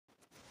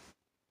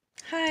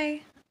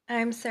Hi,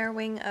 I'm Sarah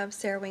Wing of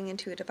Sarah Wing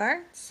Intuitive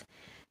Arts,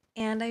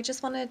 and I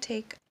just want to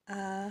take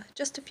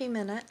just a few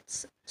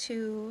minutes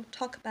to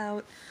talk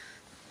about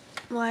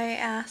why I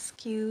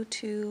ask you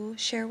to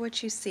share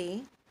what you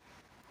see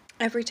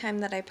every time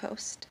that I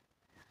post.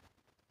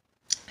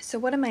 So,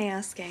 what am I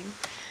asking?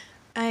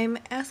 I'm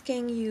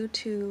asking you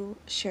to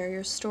share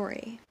your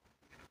story.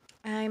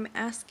 I'm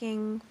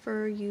asking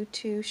for you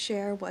to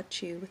share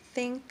what you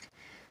think,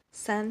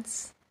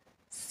 sense,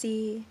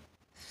 see,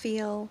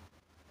 feel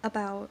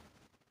about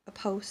a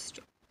post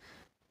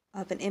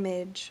of an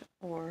image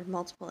or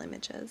multiple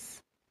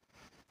images.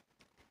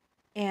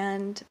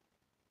 And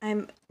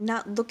I'm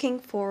not looking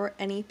for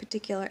any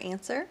particular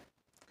answer.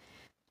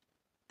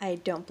 I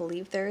don't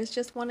believe there is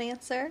just one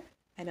answer.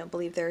 I don't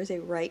believe there is a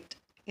right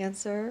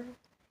answer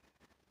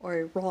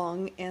or a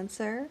wrong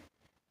answer.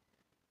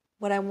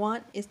 What I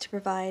want is to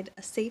provide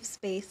a safe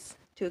space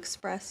to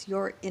express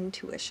your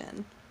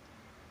intuition.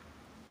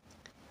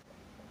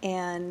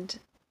 And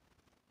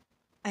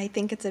I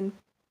think it's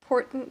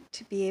important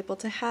to be able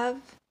to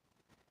have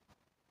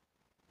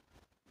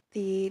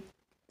the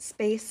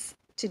space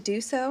to do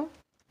so,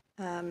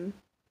 um,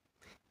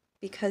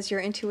 because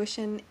your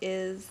intuition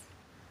is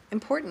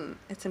important.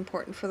 It's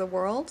important for the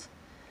world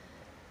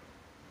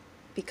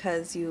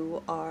because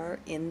you are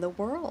in the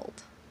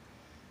world.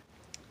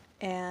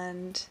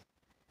 And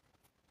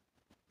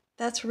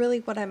that's really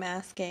what I'm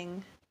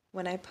asking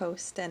when I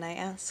post and I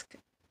ask,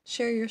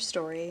 share your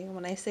story.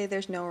 When I say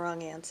there's no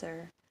wrong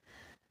answer,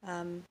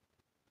 um,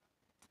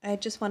 I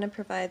just want to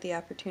provide the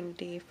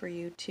opportunity for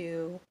you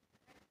to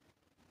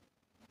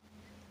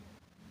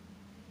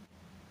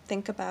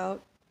think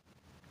about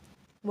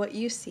what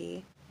you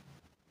see,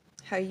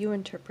 how you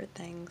interpret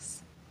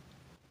things,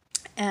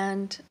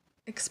 and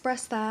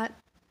express that,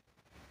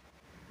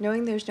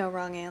 knowing there's no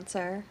wrong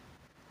answer,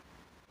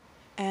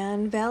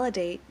 and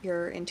validate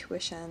your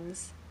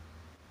intuitions.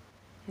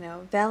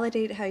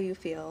 Validate how you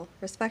feel,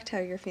 respect how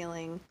you're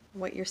feeling,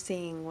 what you're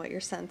seeing, what you're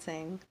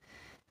sensing.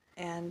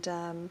 And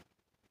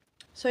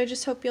so I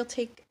just hope you'll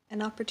take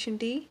an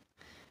opportunity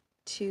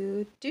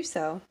to do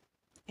so.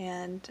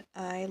 And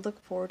I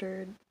look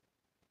forward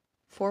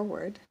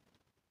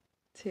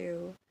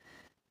to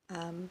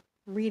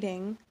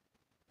reading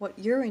what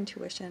your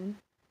intuition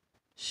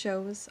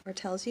shows or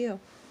tells you.